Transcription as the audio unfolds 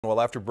Well,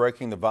 after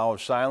breaking the vow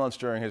of silence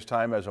during his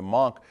time as a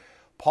monk,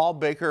 Paul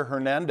Baker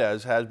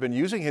Hernandez has been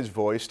using his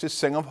voice to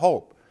sing of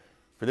hope.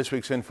 For this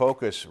week's In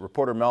Focus,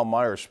 reporter Mel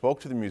Meyer spoke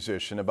to the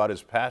musician about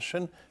his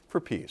passion for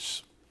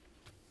peace.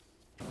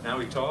 Now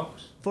he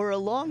talks. For a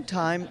long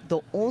time, the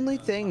only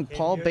thing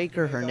Paul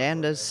Baker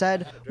Hernandez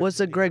said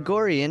was a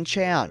Gregorian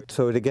chant.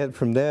 So to get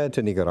from there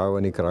to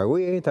Nicaraguan,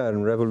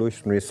 and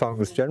revolutionary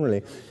songs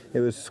generally,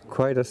 it was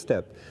quite a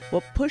step.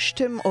 What pushed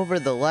him over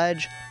the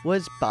ledge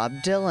was Bob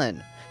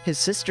Dylan. His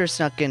sister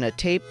snuck in a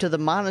tape to the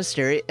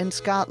monastery in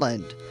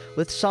Scotland.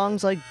 With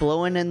songs like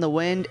Blowin' in the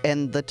Wind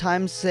and The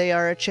Times They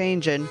Are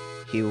A-Changin',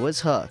 he was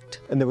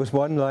hooked. And there was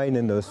one line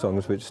in those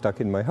songs which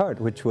stuck in my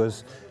heart, which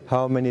was,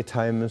 how many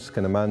times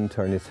can a man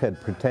turn his head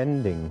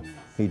pretending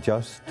he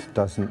just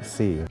doesn't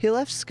see? He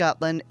left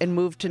Scotland and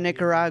moved to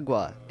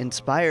Nicaragua,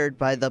 inspired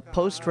by the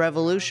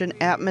post-revolution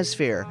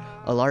atmosphere,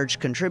 a large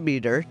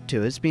contributor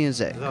to his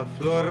music.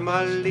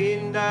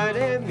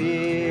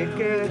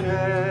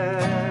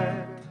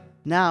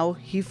 Now,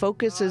 he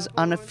focuses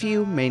on a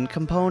few main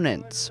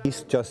components.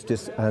 Peace,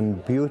 justice,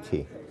 and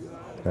beauty,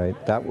 right?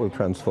 That will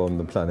transform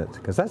the planet,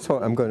 because that's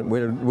what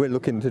we're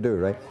looking to do,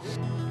 right?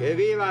 Que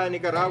viva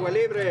Nicaragua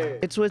libre!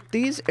 It's with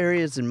these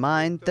areas in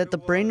mind that the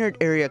Brainerd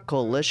Area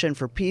Coalition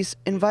for Peace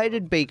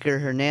invited Baker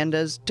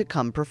Hernandez to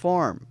come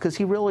perform. Because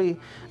he really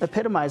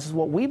epitomizes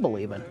what we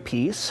believe in: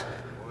 peace,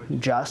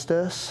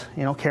 justice,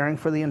 caring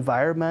for the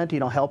environment,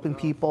 helping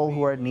people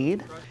who are in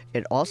need.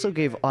 It also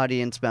gave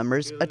audience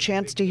members a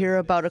chance to hear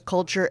about a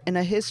culture and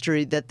a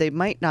history that they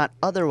might not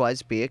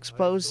otherwise be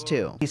exposed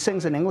to. He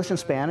sings in English and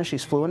Spanish.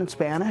 He's fluent in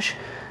Spanish.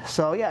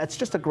 So yeah, it's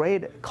just a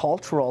great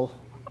cultural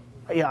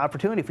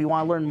opportunity if you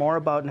want to learn more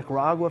about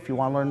Nicaragua, if you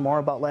want to learn more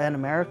about Latin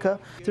America.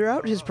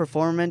 Throughout his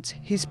performance,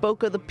 he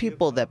spoke of the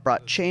people that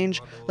brought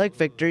change, like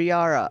Victor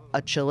Yara,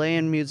 a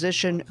Chilean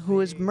musician who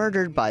was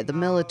murdered by the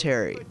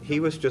military. He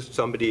was just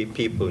somebody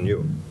people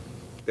knew.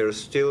 There are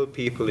still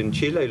people in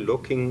Chile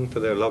looking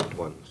for their loved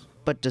ones.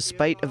 But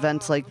despite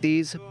events like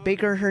these,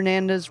 Baker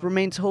Hernandez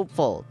remains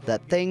hopeful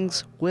that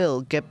things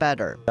will get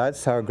better.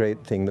 That's our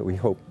great thing that we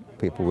hope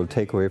people will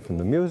take away from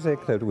the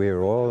music, that we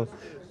are all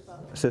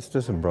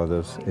sisters and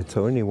brothers. It's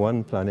only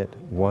one planet,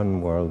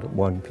 one world,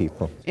 one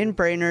people. In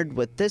Brainerd,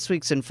 with this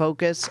week's In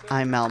Focus,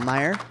 I'm Mel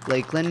Meyer,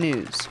 Lakeland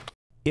News.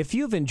 If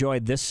you've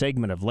enjoyed this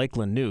segment of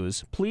Lakeland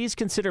News, please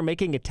consider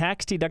making a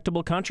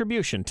tax-deductible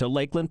contribution to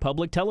Lakeland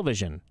Public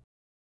Television.